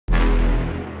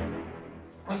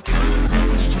Yeah,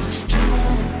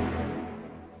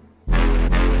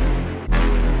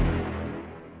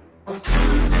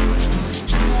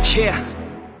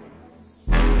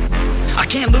 I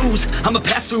can't lose, I'ma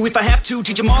pass through if I have to.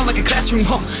 Teach them all like a classroom,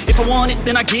 If I want it,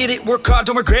 then I get it. Work hard,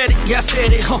 don't regret it, yeah, I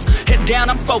said it, Head down,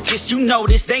 I'm focused, you know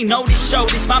this. They know this, show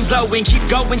this, mind blowing. Keep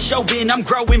going, showing, I'm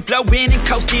growing. Flowing and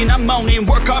coasting, I'm owning.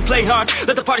 Work hard, play hard,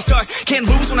 let the party start. Can't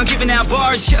lose when I'm giving out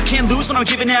bars. Yeah, can't lose when I'm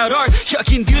giving out art. Yeah,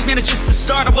 confused, man, it's just the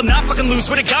start. I will not fucking lose,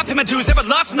 swear to God, pay my dues. Never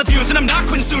lost in the views, and I'm not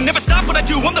quitting soon. Never stop what I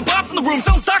do, I'm the boss in the room.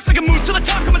 Selling socks, make a move to the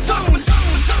top, coming soon.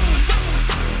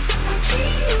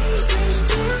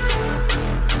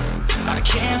 I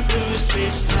can't lose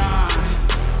this time.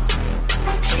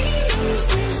 I can't lose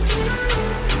this time.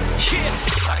 Yeah,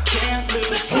 I can't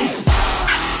lose this time.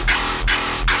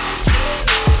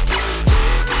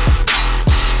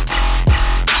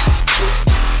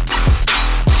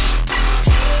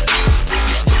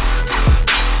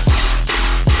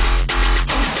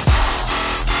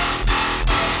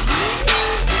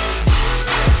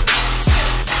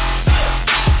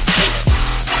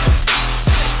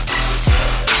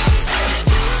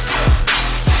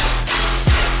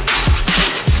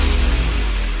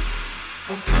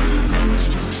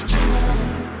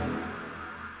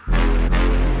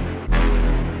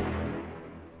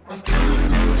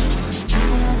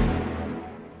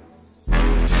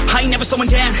 I ain't never slowing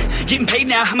down, getting paid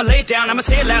now, I'ma lay it down, I'ma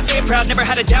say it loud, say it proud, never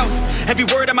had a doubt. Every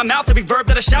word out my mouth, every verb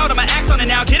that I shout, I'ma act on it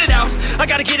now, get it out. I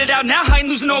gotta get it out now, I ain't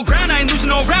losing no ground, I ain't losing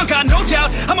no round, got no doubt.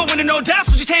 I'ma win it, no doubt,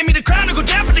 so just hand me the crown or go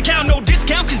down for the count. No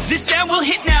discount, cause this sound will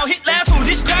hit now, hit loud, so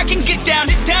this crowd can get down.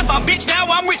 This town's my bitch now,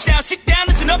 I'm rich now, sit down,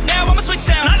 listen up now, I'ma switch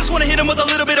sound. I just wanna hit them with a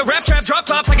little bit of rap trap, drop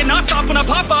tops, like a non-stop when I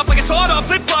pop off, like a sawed off,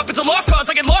 flip flop, it's a lost cause,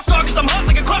 I get lost on cause I'm hot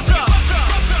like a crop top.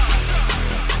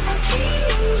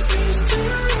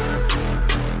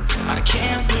 I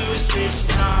can't lose this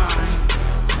time.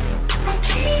 I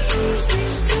can't lose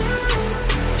this time.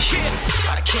 Yeah,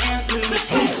 I can't lose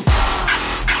this time.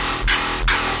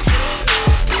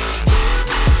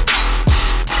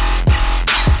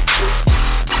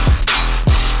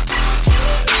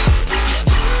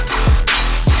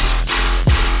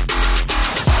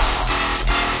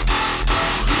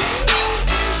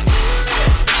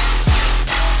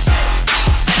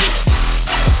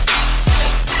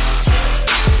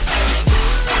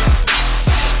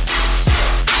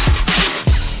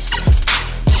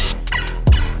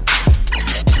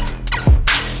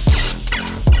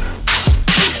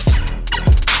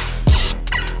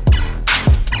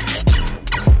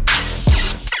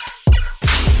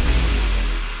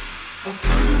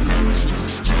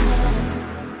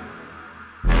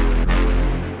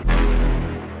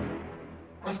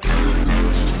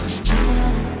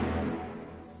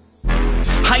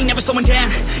 I ain't never slowing down,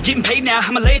 getting paid now,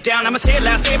 I'ma lay it down, I'ma say it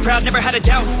loud, say it proud, never had a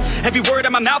doubt. Every word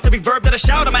out my mouth, every verb that I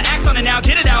shout, I'ma act on it now,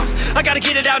 get it out. I gotta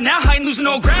get it out now, I ain't losing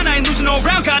no ground, I ain't losing no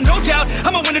round, got no doubt.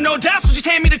 I'ma win it, no doubt, so just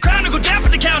hand me the crown or go down for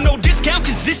the count. No discount,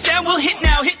 cause this sound will hit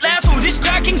now, hit loud, so this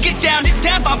crowd can get down. This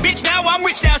town's my bitch now, I'm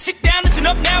rich now, sit down, listen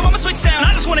up now, I'ma switch sound.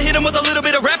 I just wanna hit them with a little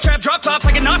bit of rap trap, drop tops,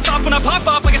 like a non-stop when I pop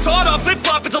off, like a sawed off, flip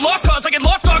flop, it's a lost cause, I get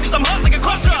lost on cause I'm hot like a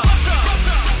crop top.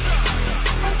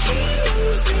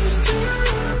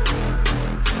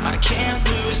 I can't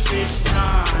lose this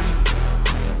time.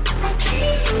 I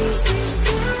can't lose this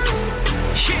time.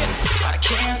 Yeah, I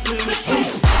can't lose.